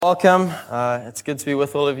Welcome. It's good to be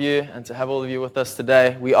with all of you and to have all of you with us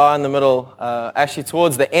today. We are in the middle, actually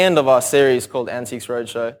towards the end of our series called Antiques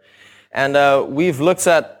Roadshow. And we've looked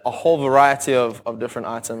at a whole variety of different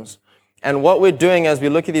items. And what we're doing as we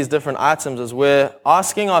look at these different items is we're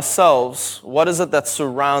asking ourselves, what is it that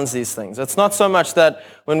surrounds these things? It's not so much that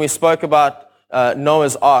when we spoke about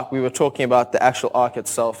Noah's Ark, we were talking about the actual ark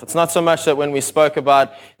itself. It's not so much that when we spoke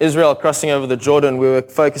about Israel crossing over the Jordan, we were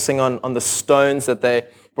focusing on the stones that they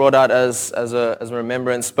brought out as a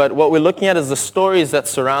remembrance. But what we're looking at is the stories that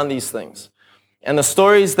surround these things. And the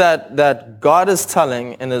stories that God is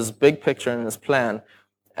telling in his big picture and his plan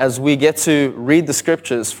as we get to read the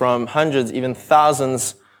scriptures from hundreds, even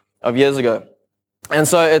thousands of years ago. And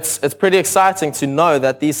so it's pretty exciting to know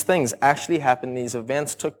that these things actually happened, these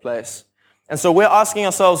events took place. And so we're asking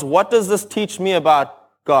ourselves, what does this teach me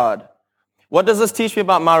about God? What does this teach me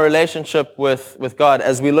about my relationship with God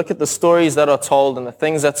as we look at the stories that are told and the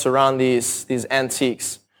things that surround these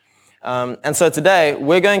antiques? And so today,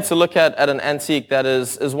 we're going to look at an antique that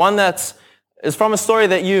is one that is from a story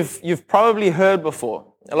that you've probably heard before.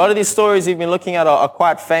 A lot of these stories you've been looking at are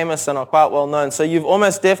quite famous and are quite well known, so you've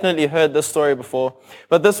almost definitely heard this story before.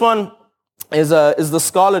 But this one is the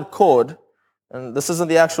Scarlet Chord, and this isn't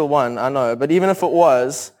the actual one, I know, but even if it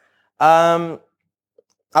was,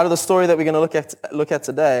 out of the story that we're going to look at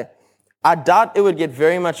today, I doubt it would get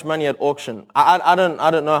very much money at auction. I don't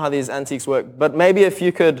know how these antiques work, but maybe if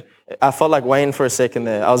you could, I felt like Wayne for a second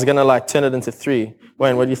there. I was going to turn it into three.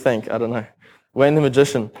 Wayne, what do you think? I don't know. Wayne the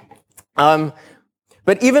magician.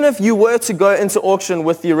 But even if you were to go into auction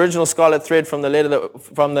with the original Scarlet thread from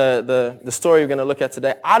the story we're going to look at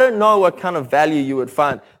today, I don't know what kind of value you would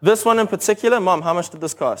find. This one in particular, Mom, how much did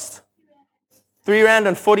this cost?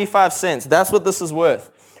 R3.45. That's what this is worth.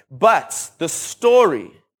 But the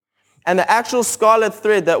story and the actual scarlet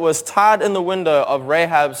thread that was tied in the window of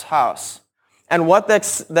Rahab's house and what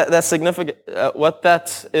that's significant, what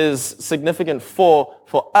that is significant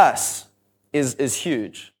for us is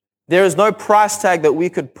huge. There is no price tag that we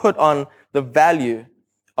could put on the value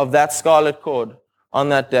of that scarlet cord on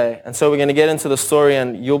that day. And so we're going to get into the story,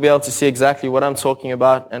 and you'll be able to see exactly what I'm talking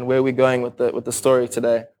about and where we're going with the story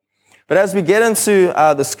today. But as we get into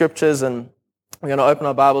the scriptures, and we're going to open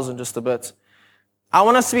our Bibles in just a bit, I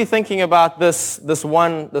want us to be thinking about this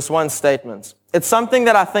one statement. It's something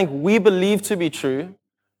that I think we believe to be true,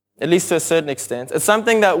 at least to a certain extent. It's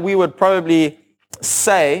something that we would probably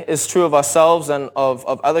say is true of ourselves and of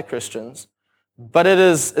other Christians. But it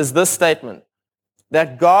is this statement,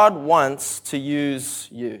 that God wants to use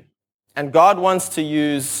you. And God wants to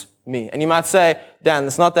use me. And you might say, Dan,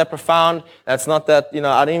 it's not that profound. That's not that,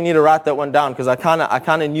 I didn't even need to write that one down because I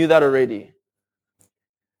kind of knew that already.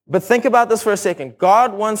 But think about this for a second.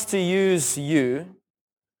 God wants to use you,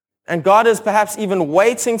 and God is perhaps even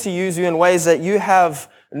waiting to use you in ways that you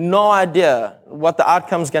have no idea what the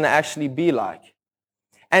outcome is going to actually be like.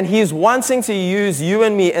 And he's wanting to use you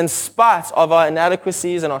and me in spite of our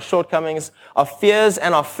inadequacies and our shortcomings, our fears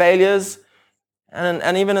and our failures,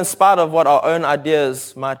 and even in spite of what our own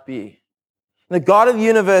ideas might be. The God of the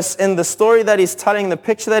universe, in the story that he's telling, the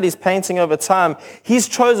picture that he's painting over time, he's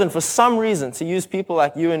chosen for some reason to use people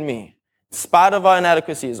like you and me, in spite of our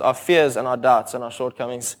inadequacies, our fears and our doubts and our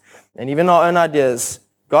shortcomings, and even our own ideas.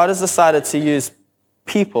 God has decided to use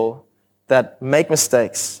people that make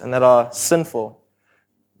mistakes and that are sinful,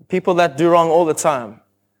 people that do wrong all the time.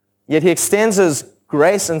 Yet he extends his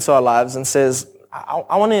grace into our lives and says,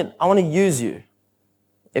 I want to use you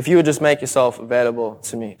if you would just make yourself available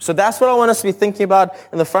to me. So that's what I want us to be thinking about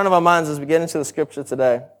in the front of our minds as we get into the scripture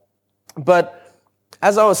today. But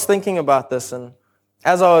as I was thinking about this and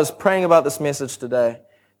as I was praying about this message today,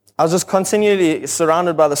 I was just continually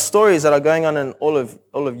surrounded by the stories that are going on in all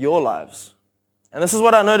of your lives. And this is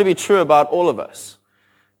what I know to be true about all of us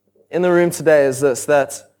in the room today is this,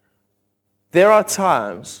 that there are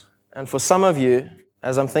times, and for some of you,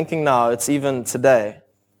 as I'm thinking now, it's even today,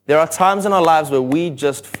 there are times in our lives where we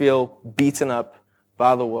just feel beaten up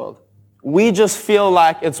by the world. We just feel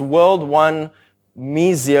like it's world 1,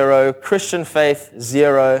 me 0, Christian faith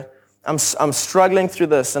 0. I'm struggling through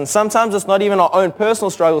this. And sometimes it's not even our own personal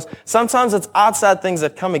struggles. Sometimes it's outside things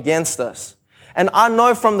that come against us. And I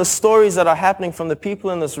know from the stories that are happening from the people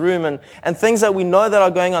in this room and things that we know that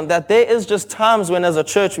are going on, that there is just times when as a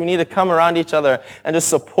church we need to come around each other and just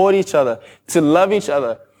support each other, to love each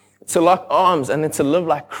other, to lock arms, and then to live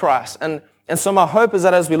like Christ. And so my hope is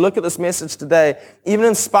that as we look at this message today, even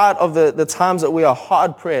in spite of the times that we are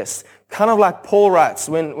hard-pressed, kind of like Paul writes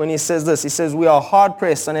when he says this, he says, we are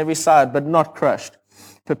hard-pressed on every side, but not crushed,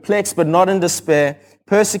 perplexed, but not in despair,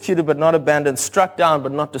 persecuted, but not abandoned, struck down,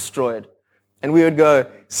 but not destroyed. And we would go,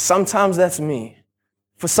 sometimes that's me.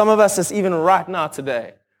 For some of us, it's even right now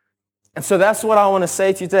today. And so that's what I want to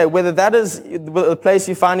say to you today, whether that is the place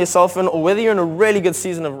you find yourself in or whether you're in a really good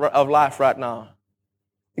season of life right now.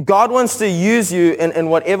 God wants to use you in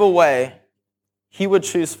whatever way He would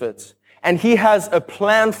choose fit. And He has a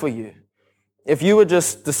plan for you if you would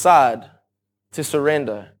just decide to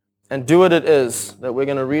surrender and do what it is that we're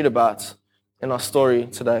going to read about in our story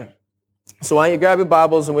today. So why don't you grab your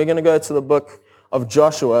Bibles and we're going to go to the book of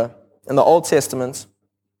Joshua in the Old Testament.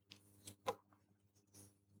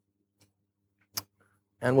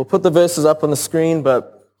 And we'll put the verses up on the screen,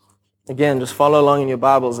 but again, just follow along in your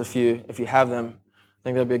Bibles if you have them. I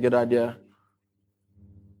think that'd be a good idea.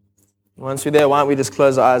 Once we're there, why don't we just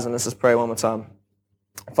close our eyes and let's just pray one more time.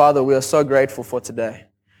 Father, we are so grateful for today.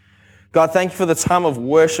 God, thank you for the time of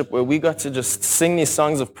worship where we got to just sing these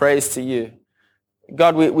songs of praise to you.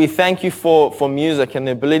 God, we thank you for music and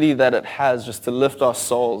the ability that it has just to lift our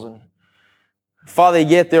souls. And Father,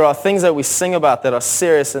 yet there are things that we sing about that are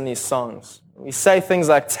serious in these songs. We say things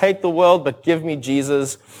like, take the world, but give me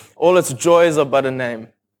Jesus. All its joys are but a name.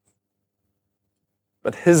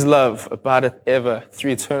 But His love abideth ever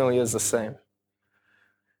through eternal years the same.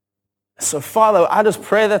 So Father, I just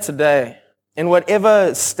pray that today, in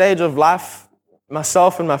whatever stage of life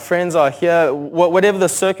myself and my friends are here, whatever the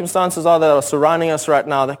circumstances are that are surrounding us right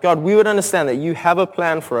now, that God, we would understand that you have a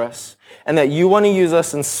plan for us and that you want to use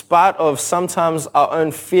us in spite of sometimes our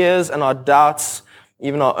own fears and our doubts,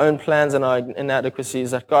 even our own plans and our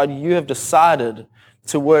inadequacies, that God, you have decided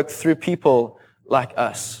to work through people like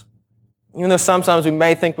us. Even though sometimes we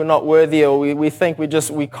may think we're not worthy or we think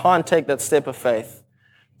we can't take that step of faith.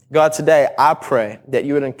 God, today I pray that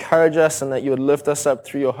you would encourage us and that you would lift us up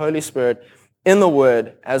through your Holy Spirit in the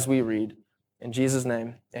Word as we read. In Jesus'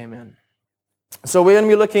 name, amen. So we're going to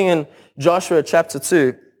be looking in Joshua chapter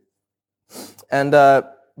 2. And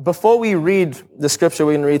before we read the scripture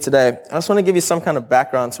we're going to read today, I just want to give you some kind of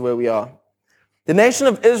background to where we are. The nation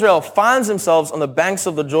of Israel finds themselves on the banks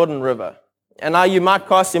of the Jordan River. And now you might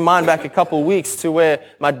cast your mind back a couple of weeks to where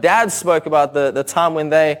my dad spoke about the time when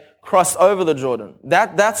they crossed over the Jordan.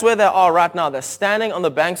 That's where they are right now. They're standing on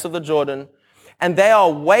the banks of the Jordan, and they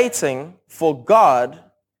are waiting for God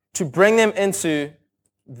to bring them into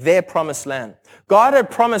their promised land. God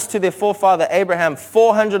had promised to their forefather Abraham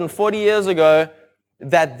 440 years ago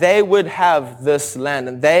that they would have this land,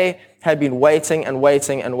 and they had been waiting and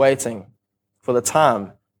waiting and waiting for the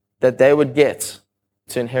time that they would get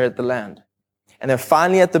to inherit the land. And they're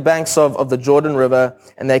finally at the banks of the Jordan River,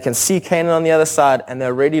 and they can see Canaan on the other side, and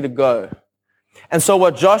they're ready to go. And so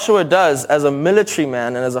what Joshua does as a military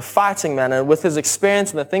man and as a fighting man, and with his experience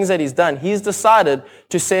and the things that he's done, he's decided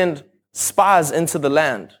to send spies into the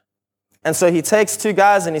land. And so he takes two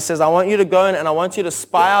guys and he says, I want you to go in and I want you to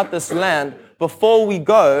spy out this land before we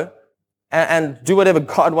go and do whatever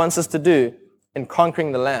God wants us to do in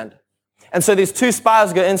conquering the land. And so these two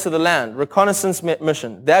spies go into the land, reconnaissance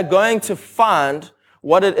mission. They're going to find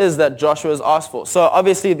what it is that Joshua has asked for. So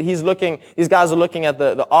obviously these guys are looking at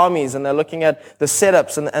the armies, and they're looking at the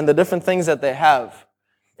setups and the different things that they have.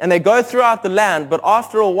 And they go throughout the land, but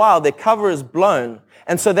after a while their cover is blown.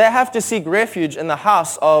 And so they have to seek refuge in the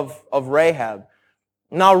house of Rahab.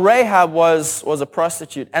 Now Rahab was a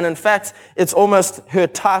prostitute. And in fact, it's almost her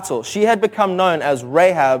title. She had become known as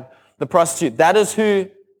Rahab the prostitute. That is who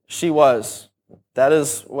she was. That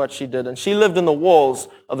is what she did. And she lived in the walls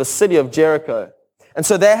of the city of Jericho. And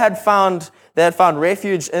so they had found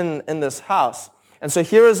refuge in this house. And so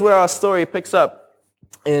here is where our story picks up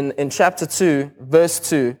in chapter 2, verse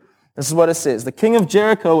 2. This is what it says. The king of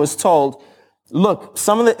Jericho was told, look,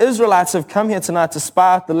 some of the Israelites have come here tonight to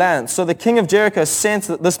spy out the land. So the king of Jericho sent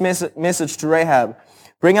this message to Rahab.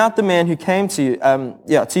 Bring out the men who came to you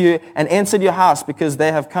and entered your house, because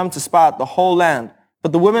they have come to spy out the whole land.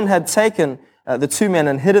 But the woman had taken the two men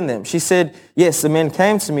and hidden them. She said, yes, the men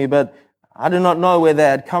came to me, but I do not know where they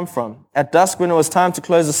had come from. At dusk, when it was time to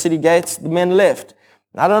close the city gates, the men left.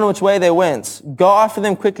 I don't know which way they went. Go after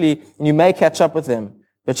them quickly, and you may catch up with them.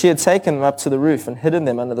 But she had taken them up to the roof and hidden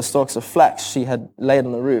them under the stalks of flax she had laid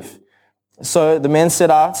on the roof. So the men set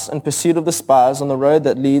out in pursuit of the spies on the road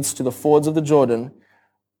that leads to the fords of the Jordan.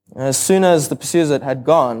 And as soon as the pursuers had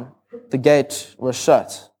gone, the gate was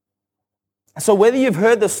shut. So whether you've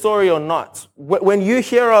heard the story or not, when you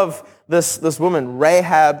hear of this woman,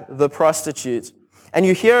 Rahab the prostitute, and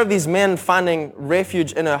you hear of these men finding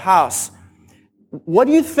refuge in her house, what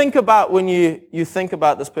do you think about when you think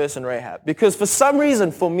about this person, Rahab? Because for some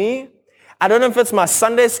reason, for me, I don't know if it's my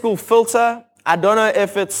Sunday school filter. I don't know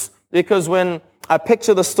if it's because when I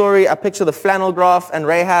picture the story, I picture the flannel graph and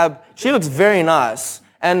Rahab. She looks very nice.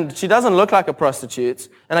 And she doesn't look like a prostitute.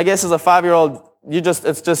 And I guess as a 5-year-old,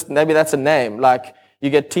 it's just, maybe that's a name. Like, you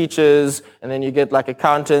get teachers, and then you get like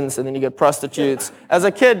accountants, and then you get prostitutes. As a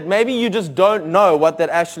kid, maybe you just don't know what that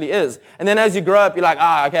actually is. And then as you grow up, you're like,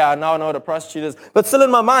 okay, I now know what a prostitute is. But still in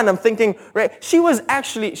my mind, I'm thinking, she must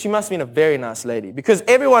have been a very nice lady, because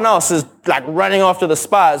everyone else is like running after the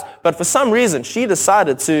spies. But for some reason, she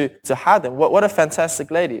decided to hide them. What a fantastic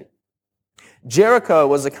lady. Jericho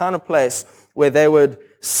was the kind of place where they would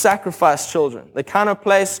sacrifice children. The kind of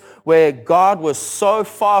place where God was so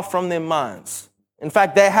far from their minds. In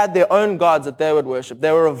fact, they had their own gods that they would worship.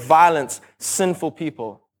 They were a violent, sinful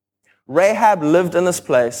people. Rahab lived in this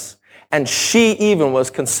place, and she even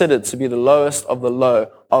was considered to be the lowest of the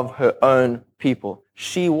low of her own people.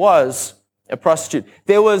 She was a prostitute.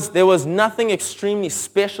 There was nothing extremely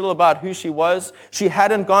special about who she was. She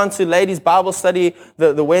hadn't gone to ladies' Bible study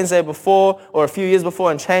the Wednesday before or a few years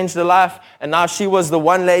before and changed her life, and now she was the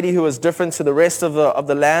one lady who was different to the rest of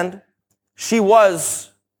the land. She was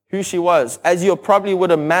who she was, as you probably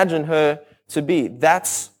would imagine her to be.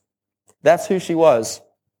 That's who she was.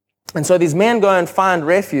 And so these men go and find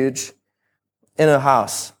refuge in her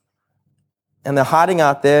house. And they're hiding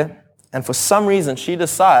out there, and for some reason she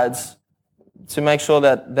decides to make sure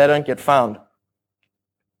that they don't get found.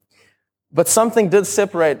 But something did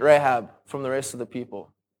separate Rahab from the rest of the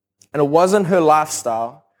people. And it wasn't her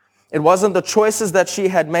lifestyle. It wasn't the choices that she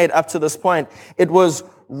had made up to this point. It was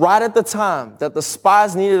right at the time that the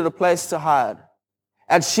spies needed a place to hide.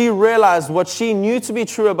 And she realized what she knew to be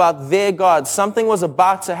true about their God. Something was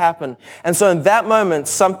about to happen. And so in that moment,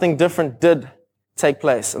 something different did take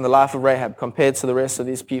place in the life of Rahab compared to the rest of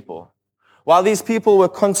these people. While these people were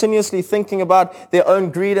continuously thinking about their own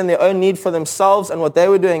greed and their own need for themselves and what they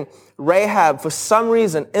were doing, Rahab, for some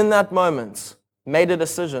reason in that moment, made a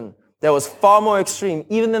decision that was far more extreme,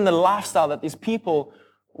 even than the lifestyle that these people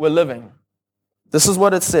were living. This is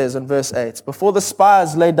what it says in verse 8. Before the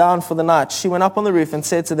spies lay down for the night, she went up on the roof and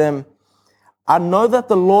said to them, I know that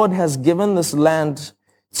the Lord has given this land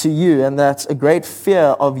to you, and that a great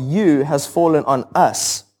fear of you has fallen on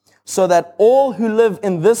us, so that all who live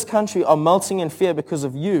in this country are melting in fear because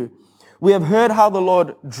of you. We have heard how the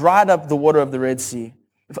Lord dried up the water of the Red Sea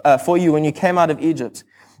for you when you came out of Egypt.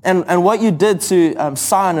 And what you did to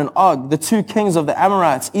Sihon and Og, the two kings of the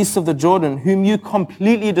Amorites east of the Jordan, whom you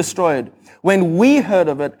completely destroyed. When we heard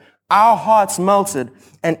of it, our hearts melted,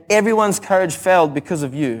 and everyone's courage failed because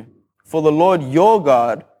of you. For the Lord your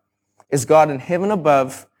God is God in heaven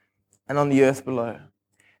above and on the earth below.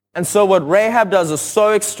 And so what Rahab does is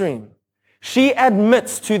so extreme. She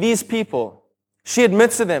admits to these people, she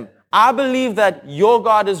admits to them, I believe that your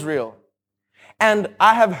God is real. And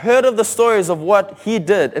I have heard of the stories of what he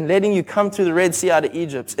did in letting you come through the Red Sea out of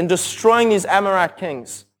Egypt, in destroying these Amorite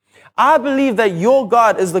kings. I believe that your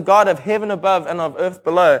God is the God of heaven above and of earth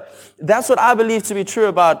below. That's what I believe to be true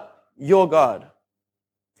about your God.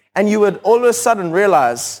 And you would all of a sudden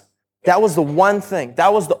realize that was the one thing,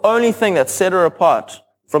 that was the only thing that set her apart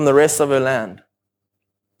from the rest of her land.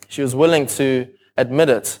 She was willing to admit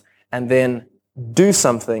it and then do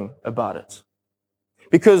something about it.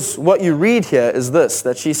 Because what you read here is this,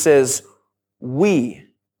 that she says, we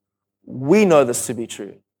know this to be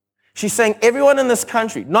true. She's saying everyone in this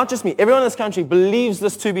country, not just me, everyone in this country believes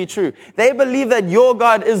this to be true. They believe that your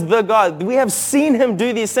God is the God. We have seen him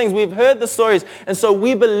do these things. We've heard the stories. And so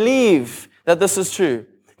we believe that this is true.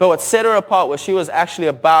 But what set her apart was she was actually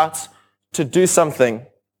about to do something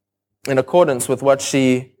in accordance with what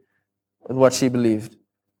she believed.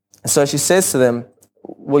 And so she says to them,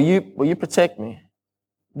 will you protect me?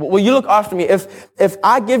 Will you look after me? If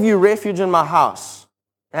I give you refuge in my house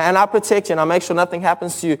and I protect you and I make sure nothing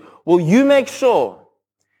happens to you, will you make sure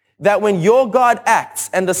that when your God acts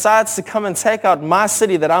and decides to come and take out my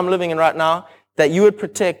city that I'm living in right now, that you would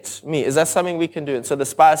protect me? Is that something we can do? And so the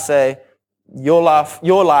spies say, your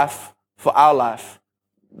life for our life.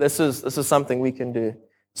 This is something we can do.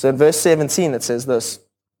 So in verse 17 it says this.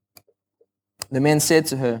 The men said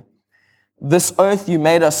to her, this oath you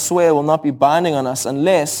made us swear will not be binding on us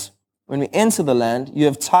unless, when we enter the land, you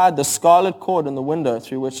have tied the scarlet cord in the window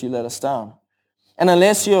through which you let us down. And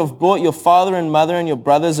unless you have brought your father and mother and your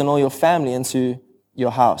brothers and all your family into your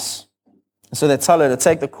house. And so they tell her to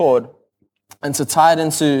take the cord and to tie it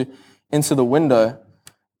into the window.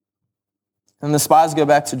 And the spies go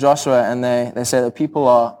back to Joshua and they say that people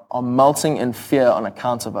are melting in fear on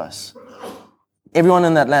account of us. Everyone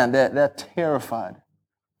in that land, they're terrified.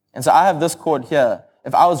 And so I have this cord here.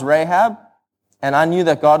 If I was Rahab and I knew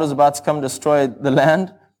that God was about to come destroy the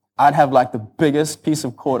land, I'd have like the biggest piece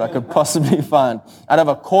of cord I could possibly find. I'd have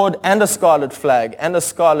a cord and a scarlet flag and a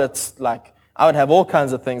scarlet, I would have all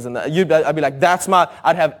kinds of things in that. I'd be like,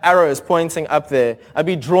 I'd have arrows pointing up there. I'd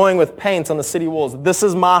be drawing with paint on the city walls. This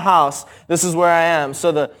is my house. This is where I am.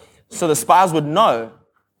 So the spies would know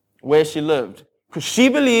where she lived. Because she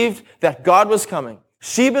believed that God was coming.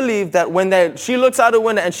 She believed that when she looks out a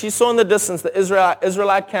window and she saw in the distance the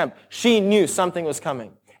Israelite camp, she knew something was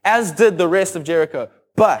coming, as did the rest of Jericho.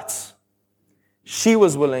 But she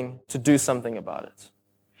was willing to do something about it.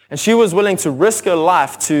 And she was willing to risk her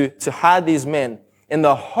life to hide these men in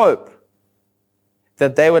the hope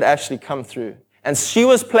that they would actually come through. And she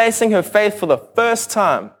was placing her faith for the first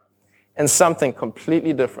time in something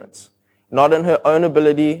completely different. Not in her own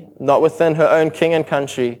ability, not within her own king and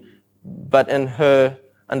country, but in her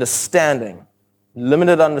understanding,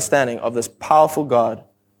 limited understanding of this powerful God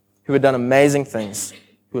who had done amazing things,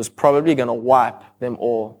 who was probably going to wipe them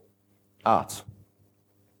all out.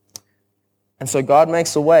 And so God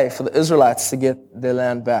makes a way for the Israelites to get their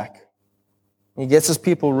land back. He gets his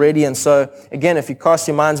people ready. And so, again, if you cast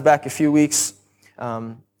your minds back a few weeks,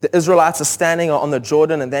 the Israelites are standing on the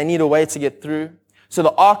Jordan and they need a way to get through. So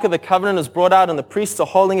the Ark of the Covenant is brought out and the priests are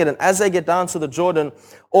holding it. And as they get down to the Jordan,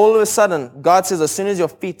 all of a sudden, God says, as soon as your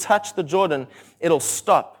feet touch the Jordan, it'll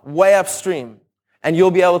stop way upstream and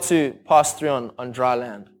you'll be able to pass through on dry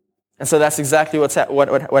land. And so that's exactly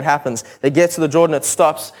what happens. They get to the Jordan, it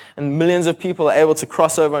stops, and millions of people are able to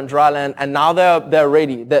cross over on dry land. And now they're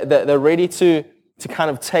ready. They're ready to kind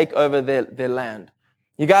of take over their land.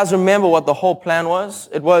 You guys remember what the whole plan was?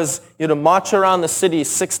 It was you to march around the city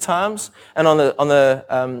 6 times, and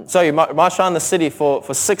you march around the city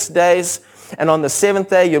for 6 days, and on the 7th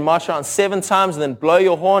day you march around 7 times, and then blow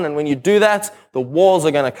your horn. And when you do that, the walls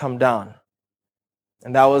are going to come down.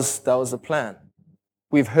 And that was the plan.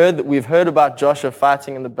 We've heard about Joshua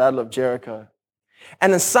fighting in the Battle of Jericho.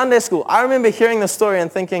 And in Sunday school, I remember hearing the story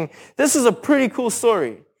and thinking, this is a pretty cool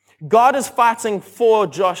story. God is fighting for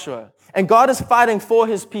Joshua, and God is fighting for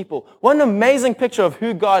his people. What an amazing picture of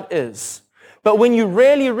who God is. But when you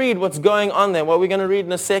really read what's going on there, what we're going to read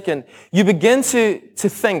in a second, you begin to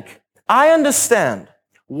think, I understand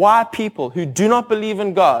why people who do not believe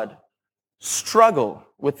in God struggle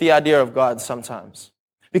with the idea of God sometimes.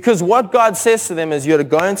 Because what God says to them is you're to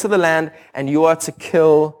go into the land and you are to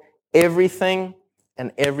kill everything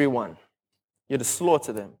and everyone. You're to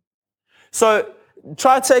slaughter them. So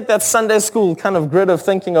try to take that Sunday school kind of grid of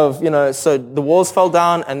thinking of, so the walls fell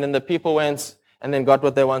down and then the people went and then got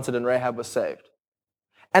what they wanted and Rahab was saved.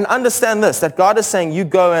 And understand this, that God is saying you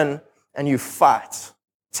go in and you fight.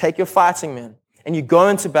 Take your fighting men and you go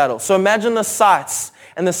into battle. So imagine the sights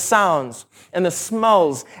and the sounds and the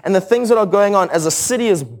smells and the things that are going on as a city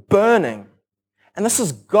is burning. And this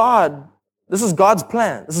is God. This is God's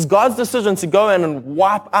plan. This is God's decision to go in and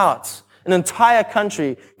wipe out an entire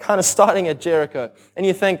country, kind of starting at Jericho. And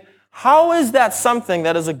you think, how is that something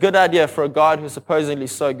that is a good idea for a God who's supposedly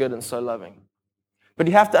so good and so loving? But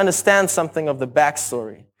you have to understand something of the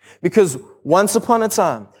backstory. Because once upon a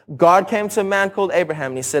time, God came to a man called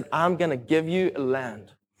Abraham and he said, I'm going to give you a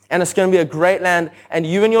land. And it's going to be a great land, and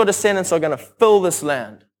you and your descendants are going to fill this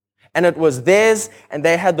land. And it was theirs, and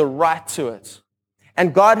they had the right to it.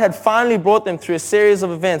 And God had finally brought them through a series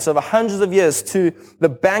of events over hundreds of years to the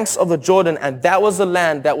banks of the Jordan, and that was the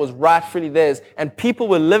land that was rightfully theirs, and people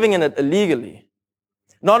were living in it illegally.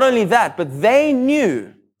 Not only that, but they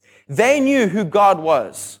knew who God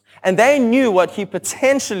was, and they knew what he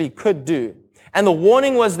potentially could do. And the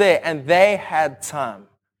warning was there, and they had time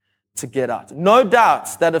to get out. No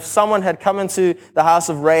doubt that if someone had come into the house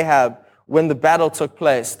of Rahab when the battle took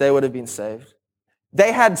place, they would have been saved.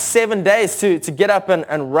 They had 7 days to get up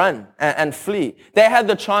and run and flee. They had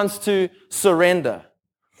the chance to surrender.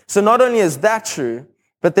 So not only is that true,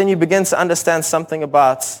 but then you begin to understand something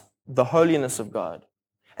about the holiness of God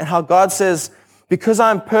and how God says, because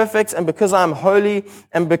I'm perfect and because I'm holy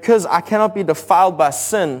and because I cannot be defiled by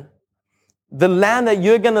sin, the land that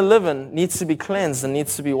you're going to live in needs to be cleansed and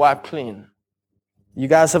needs to be wiped clean. You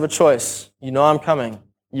guys have a choice. You know I'm coming.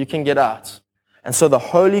 You can get out. And so the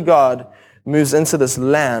holy God moves into this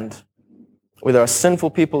land where there are sinful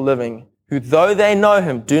people living who, though they know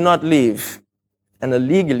him, do not leave and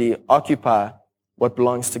illegally occupy what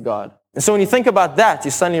belongs to God. And so when you think about that,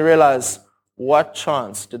 you suddenly realize, what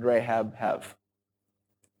chance did Rahab have?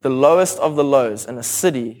 The lowest of the lows in a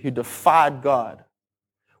city who defied God.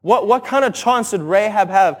 What kind of chance did Rahab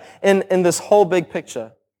have in this whole big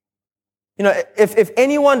picture? If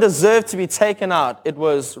anyone deserved to be taken out, it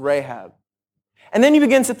was Rahab. And then you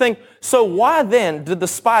begin to think, so why then did the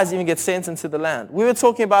spies even get sent into the land? We were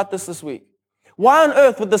talking about this week. Why on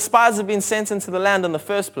earth would the spies have been sent into the land in the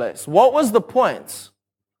first place? What was the point?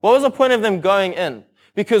 What was the point of them going in?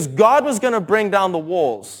 because God was going to bring down the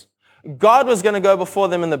walls. God was going to go before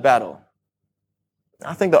them in the battle.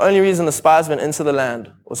 I think the only reason the spies went into the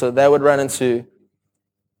land was so they would run into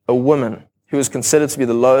a woman who was considered to be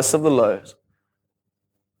the lowest of the lows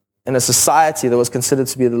in a society that was considered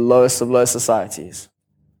to be the lowest of low societies.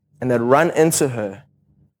 And they'd run into her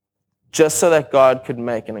just so that God could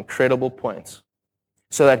make an incredible point,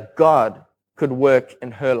 so that God could work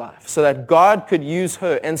in her life, so that God could use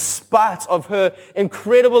her in spite of her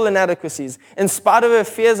incredible inadequacies, in spite of her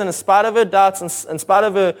fears and in spite of her doubts, in spite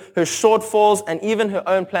of her shortfalls and even her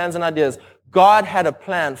own plans and ideas. God had a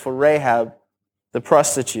plan for Rahab, the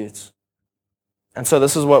prostitute. And so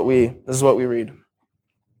this is what we read.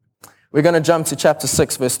 We're going to jump to chapter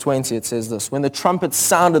 6, verse 20. It says this: when the trumpet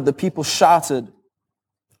sounded, the people shouted.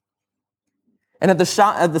 And at the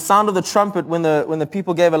sound of the trumpet, when the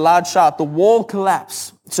people gave a loud shout, the wall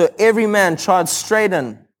collapsed. So every man charged straight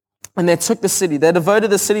in, and they took the city. They devoted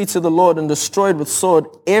the city to the Lord and destroyed with sword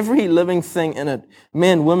every living thing in it,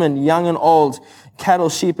 men, women, young and old, cattle,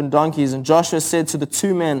 sheep, and donkeys. And Joshua said to the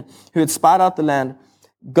two men who had spied out the land,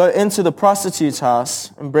 "Go into the prostitute's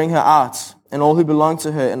house and bring her out, and all who belong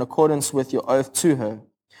to her in accordance with your oath to her."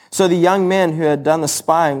 So the young men who had done the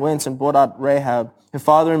spying went and brought out Rahab, her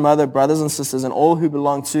father and mother, brothers and sisters, and all who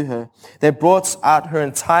belonged to her. They brought out her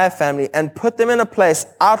entire family and put them in a place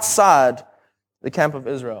outside the camp of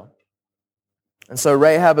Israel. And so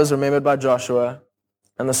Rahab is remembered by Joshua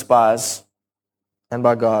and the spies and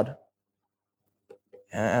by God.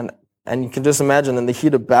 And you can just imagine in the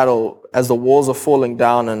heat of battle, as the walls are falling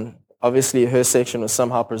down, and obviously her section was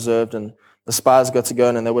somehow preserved, and the spies got to go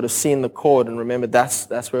in, and they would have seen the cord and remembered that's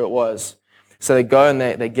where it was. So they go and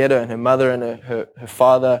they get her and her mother and her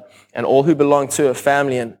father and all who belong to her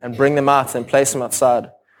family and bring them out and place them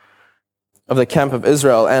outside of the camp of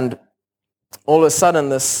Israel. And all of a sudden,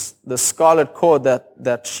 the scarlet cord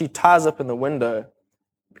that she ties up in the window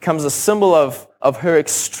becomes a symbol of her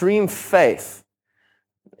extreme faith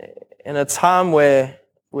in a time where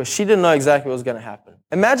she didn't know exactly what was going to happen.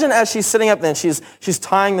 Imagine as she's sitting up there and she's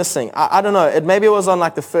tying this thing. I don't know. Maybe it was on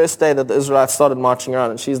like the first day that the Israelites started marching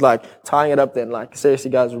around, and she's like tying it up there and like,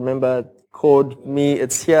 seriously guys, remember, cord me,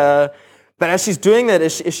 it's here. But as she's doing that,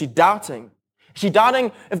 is she doubting? Is she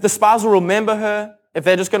doubting if the spies will remember her, if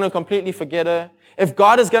they're just going to completely forget her, if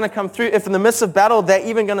God is going to come through, if in the midst of battle they're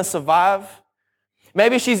even going to survive?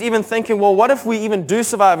 Maybe she's even thinking, well, what if we even do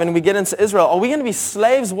survive and we get into Israel? Are we going to be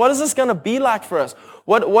slaves? What is this going to be like for us?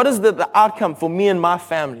 What is the outcome for me and my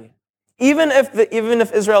family? Even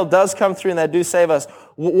if Israel does come through and they do save us,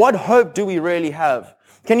 what hope do we really have?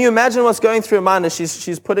 Can you imagine what's going through her mind as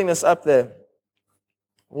she's putting this up there?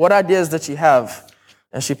 What ideas did she have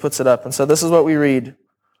as she puts it up? And so this is what we read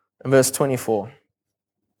in verse 24.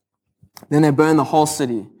 Then they burned the whole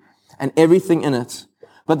city and everything in it,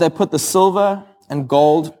 but they put the silver and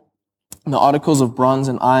gold and the articles of bronze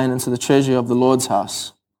and iron into the treasury of the Lord's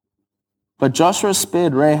house. But Joshua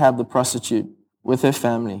spared Rahab the prostitute with her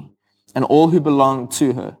family and all who belonged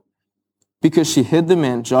to her, because she hid the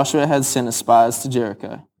men Joshua had sent as spies to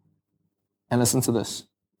Jericho. And listen to this.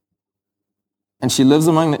 And she lives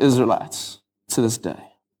among the Israelites to this day.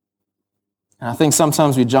 And I think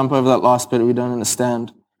sometimes we jump over that last bit, we don't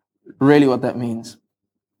understand really what that means.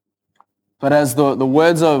 But as the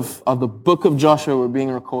words of the book of Joshua were being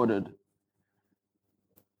recorded,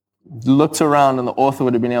 looked around and the author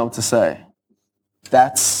would have been able to say,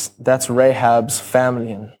 that's Rahab's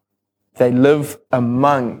family, and they live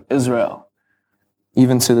among Israel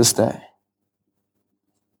even to this day.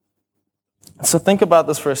 So think about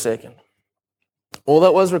this for a second. All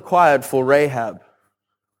that was required for Rahab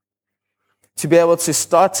to be able to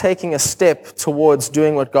start taking a step towards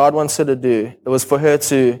doing what God wants her to do, it was for her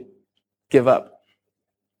to give up.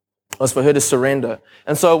 It was for her to surrender.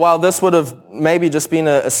 And so while this would have maybe just been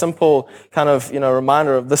a simple kind of,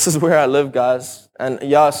 reminder of this is where I live, guys, and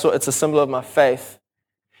so it's a symbol of my faith,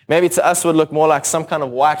 maybe to us it would look more like some kind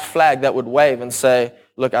of white flag that would wave and say,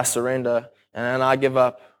 look, I surrender and I give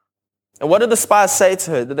up. And what did the spies say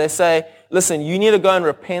to her? Did they say, listen, you need to go and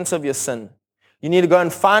repent of your sin. You need to go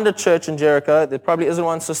and find a church in Jericho. There probably isn't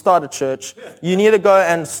one, so start a church. You need to go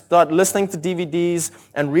and start listening to DVDs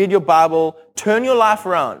and read your Bible. Turn your life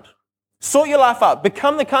around. Sort your life out.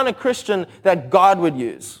 Become the kind of Christian that God would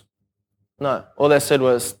use. No, all they said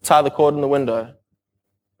was, tie the cord in the window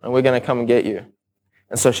and we're going to come and get you.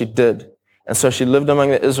 And so she did. And so she lived among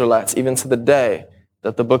the Israelites even to the day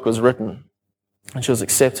that the book was written. And she was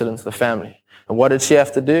accepted into the family. And what did she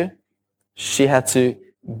have to do? She had to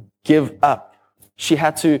give up. She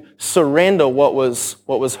had to surrender what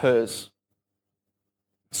was hers.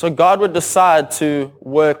 So God would decide to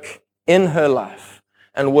work in her life,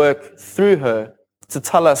 and work through her to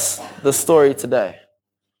tell us the story today.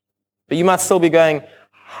 But you might still be going,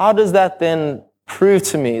 how does that then prove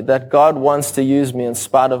to me that God wants to use me in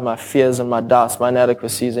spite of my fears and my doubts, my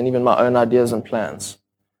inadequacies, and even my own ideas and plans?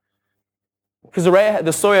 Because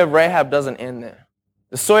the story of Rahab doesn't end there.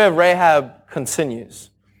 The story of Rahab continues.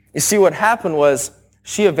 You see, what happened was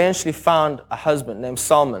she eventually found a husband named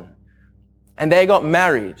Salmon, and they got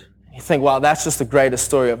married. You think, wow, that's just the greatest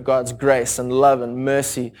story of God's grace and love and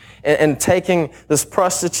mercy, and taking this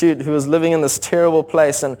prostitute who was living in this terrible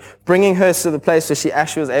place and bringing her to the place where she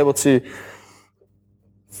actually was able to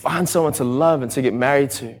find someone to love and to get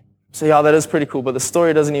married to. So yeah, that is pretty cool, but the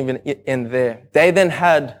story doesn't even end there. They then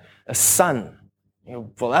had a son.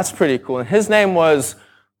 Well, that's pretty cool. And his name was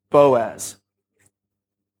Boaz.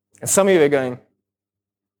 And some of you are going,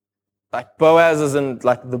 like Boaz is in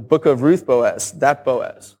like the book of Ruth Boaz, that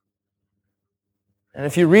Boaz. And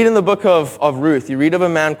if you read in the book of Ruth, you read of a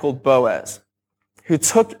man called Boaz who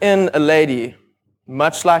took in a lady,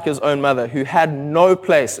 much like his own mother, who had no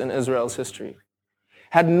place in Israel's history,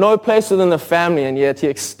 had no place within the family, and yet he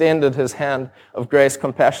extended his hand of grace,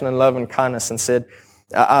 compassion, and love and kindness and said,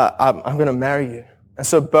 I'm going to marry you. And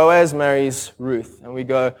so Boaz marries Ruth, and we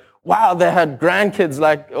go, wow, they had grandkids,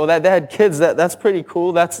 they had kids. That's pretty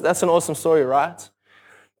cool. That's an awesome story, right?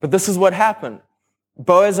 But this is what happened.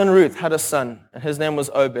 Boaz and Ruth had a son, and his name was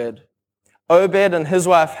Obed. Obed and his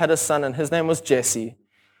wife had a son, and his name was Jesse.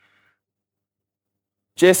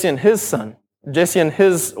 Jesse and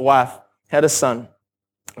his wife had a son,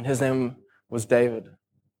 and his name was David,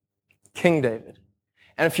 King David.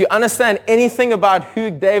 And if you understand anything about who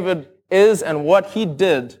David is and what he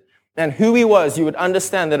did and who he was, you would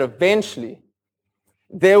understand that eventually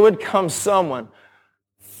there would come someone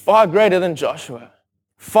far greater than Joshua,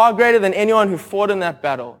 far greater than anyone who fought in that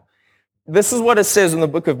battle. This is what it says in the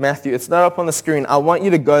book of Matthew. It's not up on the screen. I want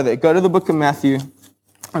you to go there. Go to the book of Matthew,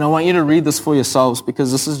 and I want you to read this for yourselves,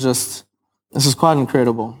 because this is quite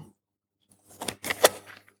incredible.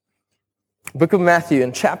 Book of Matthew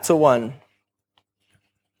in chapter 1.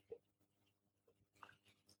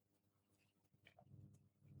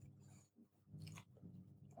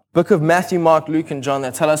 Book of Matthew, Mark, Luke, and John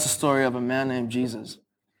that tell us the story of a man named Jesus.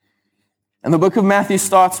 And the book of Matthew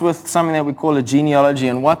starts with something that we call a genealogy,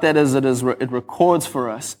 and what that is, it records for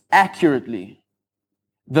us accurately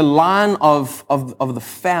the line of the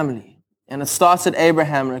family. And it starts at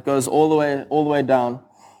Abraham, and it goes all the way down.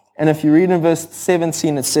 And if you read in verse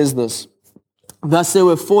 17, it says this: Thus there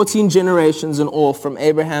were 14 generations in all from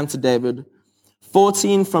Abraham to David,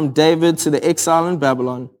 14 from David to the exile in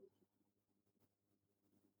Babylon,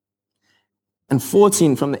 and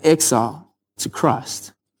 14 from the exile to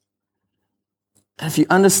Christ. And if you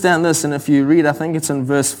understand this, and if you read, I think it's in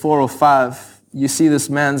verse 4 or 5, you see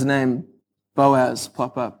this man's name, Boaz,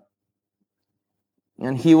 pop up.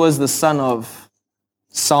 And he was the son of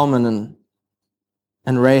Salmon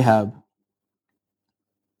and Rahab.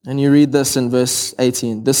 And you read this in verse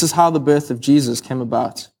 18. This is how the birth of Jesus came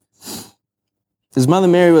about. His mother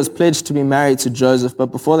Mary was pledged to be married to Joseph,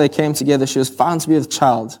 but before they came together, she was found to be with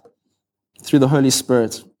child through the Holy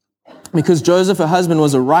Spirit. Because Joseph, her husband,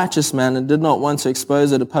 was a righteous man and did not want to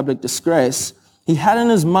expose her to public disgrace, he had in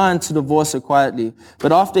his mind to divorce her quietly.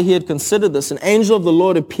 But after he had considered this, an angel of the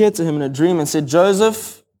Lord appeared to him in a dream and said,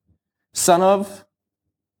 Joseph, son of,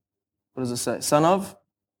 what does it say?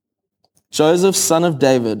 Joseph, son of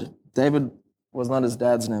David. David was not his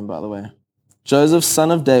dad's name, by the way. Joseph,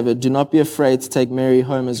 son of David, do not be afraid to take Mary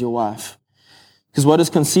home as your wife, because what is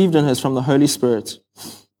conceived in her is from the Holy Spirit.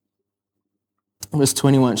 Verse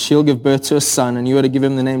 21, she'll give birth to a son, and you are to give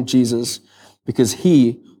him the name Jesus, because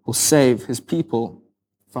he will save his people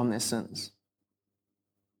from their sins.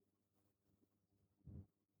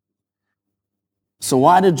 So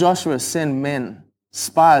why did Joshua send men,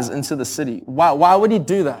 spies, into the city? Why would he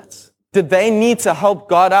do that? Did they need to help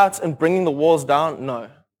God out in bringing the walls down? No.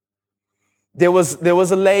 There was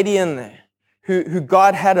a lady in there who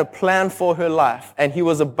God had a plan for her life, and he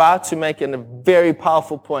was about to make a very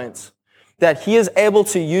powerful point that he is able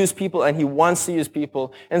to use people, and he wants to use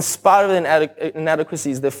people in spite of their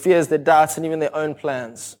inadequacies, their fears, their doubts, and even their own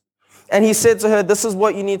plans. And he said to her, this is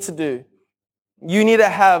what you need to do. You need to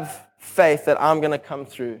have faith that I'm going to come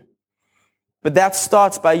through. But that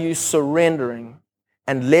starts by you surrendering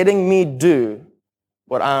and letting me do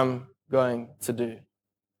what I'm going to do.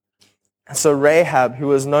 And so Rahab, who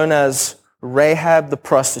was known as Rahab the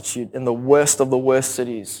prostitute in the worst of the worst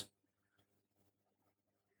cities,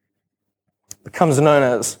 becomes known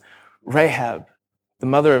as Rahab, the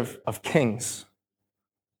mother of kings,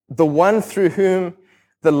 the one through whom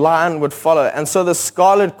the line would follow. And so the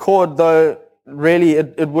Scarlet Chord, though really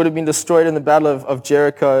it would have been destroyed in the Battle of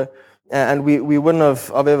Jericho, and we wouldn't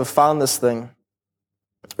have ever found this thing.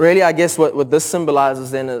 Really, I guess what this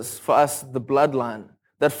symbolizes then is, for us, the bloodline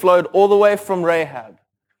that flowed all the way from Rahab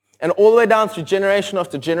and all the way down through generation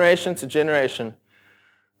after generation to generation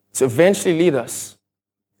to eventually lead us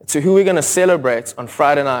to who we're going to celebrate on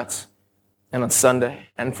Friday night and on Sunday,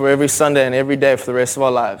 and for every Sunday and every day for the rest of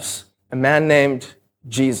our lives, a man named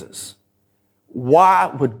Jesus. Why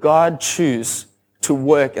would God choose to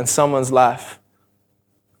work in someone's life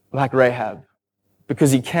like Rahab?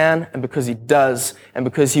 Because he can, and because he does, and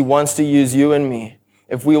because he wants to use you and me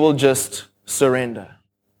if we will just surrender.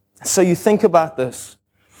 So you think about this.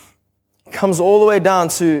 It comes all the way down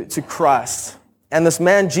to Christ. And this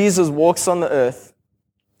man, Jesus, walks on the earth,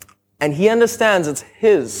 and he understands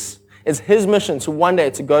it's his mission to one day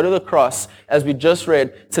to go to the cross, as we just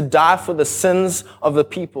read, to die for the sins of the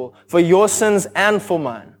people, for your sins and for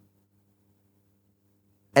mine.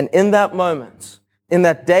 And in that moment, in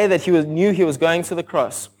that day that knew he was going to the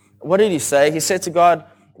cross, what did he say? He said to God,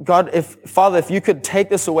 Father, if you could take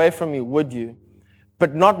this away from me, would you?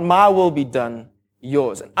 But not my will be done,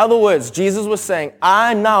 yours. In other words, Jesus was saying,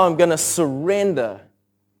 I now am going to surrender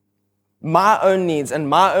my own needs and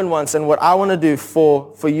my own wants and what I want to do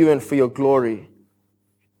for you and for your glory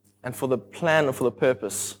and for the plan and for the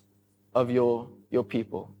purpose of your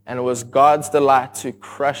people. And it was God's delight to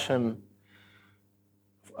crush him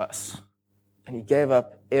for us. And he gave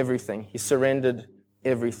up everything. He surrendered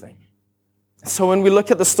everything. So when we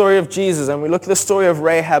look at the story of Jesus and we look at the story of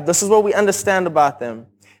Rahab, this is what we understand about them.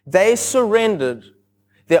 They surrendered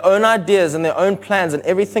their own ideas and their own plans and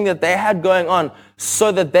everything that they had going on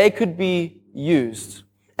so that they could be used.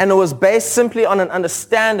 And it was based simply on an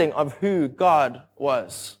understanding of who God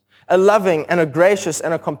was. A loving and a gracious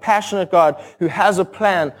and a compassionate God who has a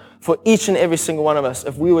plan for each and every single one of us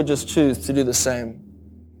if we would just choose to do the same.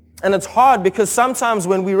 And it's hard because sometimes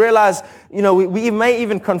when we realize, we may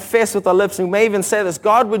even confess with our lips, and we may even say this,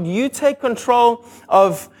 God, would you take control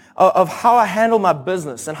of how I handle my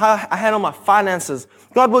business and how I handle my finances?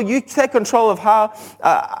 God, will you take control of how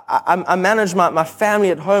I manage my family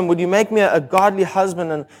at home? Would you make me a godly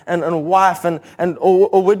husband and a wife?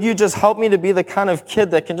 Or would you just help me to be the kind of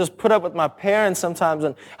kid that can just put up with my parents sometimes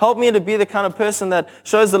and help me to be the kind of person that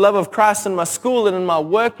shows the love of Christ in my school and in my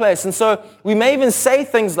workplace? And so we may even say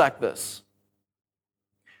things like this.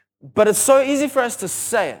 But it's so easy for us to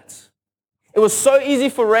say it. It was so easy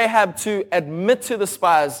for Rahab to admit to the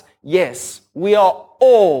spies, yes, we are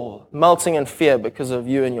all melting in fear because of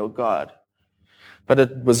you and your God. But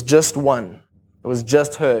it was just one. It was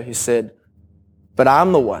just her who said, but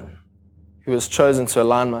I'm the one who has chosen to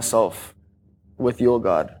align myself with your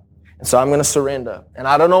God. And so I'm going to surrender. And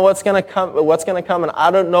I don't know what's going to come, and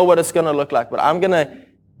I don't know what it's going to look like, but I'm going to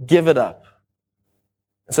give it up.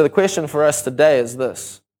 And so the question for us today is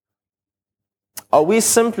this. Are we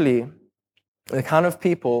simply the kind of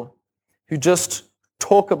people who just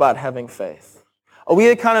talk about having faith? Are we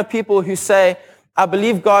the kind of people who say, I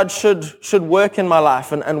believe God should work in my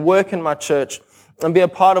life and work in my church and be a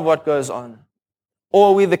part of what goes on? Or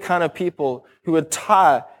are we the kind of people who would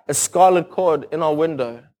tie a scarlet cord in our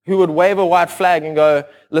window, who would wave a white flag and go,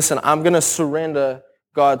 listen, I'm going to surrender,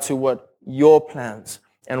 God, to what your plans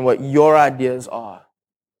and what your ideas are,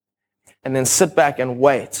 and then sit back and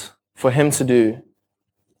wait for him to do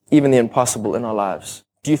even the impossible in our lives?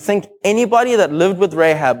 Do you think anybody that lived with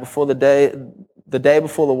Rahab before the day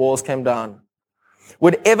before the walls came down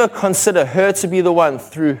would ever consider her to be the one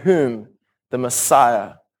through whom the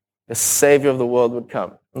Messiah, the Savior of the world, would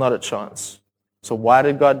come? Not a chance. So why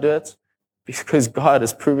did God do it? Because God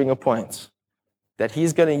is proving a point that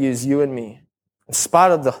he's going to use you and me. In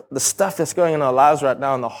spite of the stuff that's going in our lives right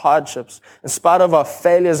now and the hardships, in spite of our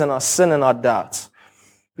failures and our sin and our doubts,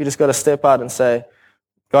 we just got to step out and say,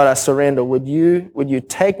 God, I surrender. Would you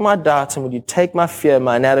take my doubts and would you take my fear,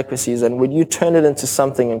 my inadequacies, and would you turn it into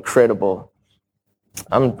something incredible?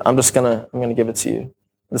 I'm gonna give it to you.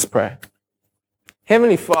 Let's pray.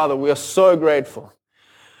 Heavenly Father, we are so grateful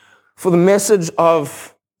for the message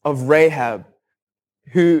of Rahab,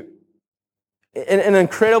 who, in an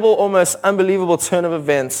incredible, almost unbelievable turn of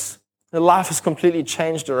events, her life has completely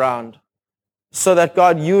changed around, so that,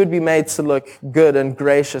 God, you would be made to look good and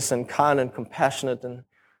gracious and kind and compassionate. And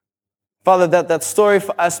Father, that story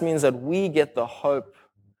for us means that we get the hope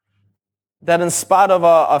that in spite of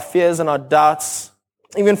our fears and our doubts,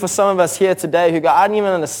 even for some of us here today who go, I don't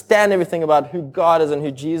even understand everything about who God is and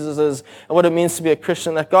who Jesus is and what it means to be a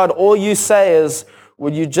Christian, that God, all you say is,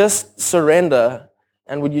 would you just surrender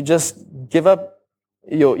and would you just give up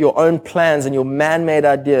your own plans and your man-made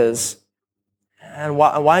ideas And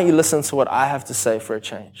why don't you listen to what I have to say for a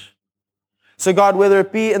change? So God, whether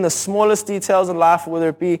it be in the smallest details in life, or whether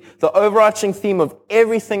it be the overarching theme of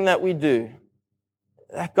everything that we do,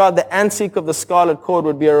 that God, the antique of the Scarlet Chord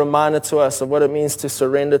would be a reminder to us of what it means to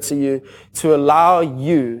surrender to you, to allow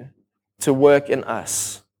you to work in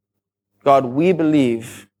us. God, we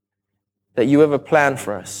believe that you have a plan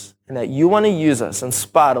for us and that you want to use us in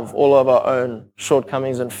spite of all of our own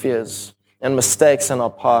shortcomings and fears and mistakes in our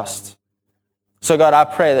past. So God, I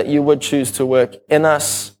pray that you would choose to work in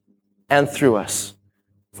us and through us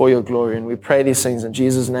for your glory. And we pray these things in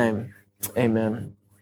Jesus' name. Amen.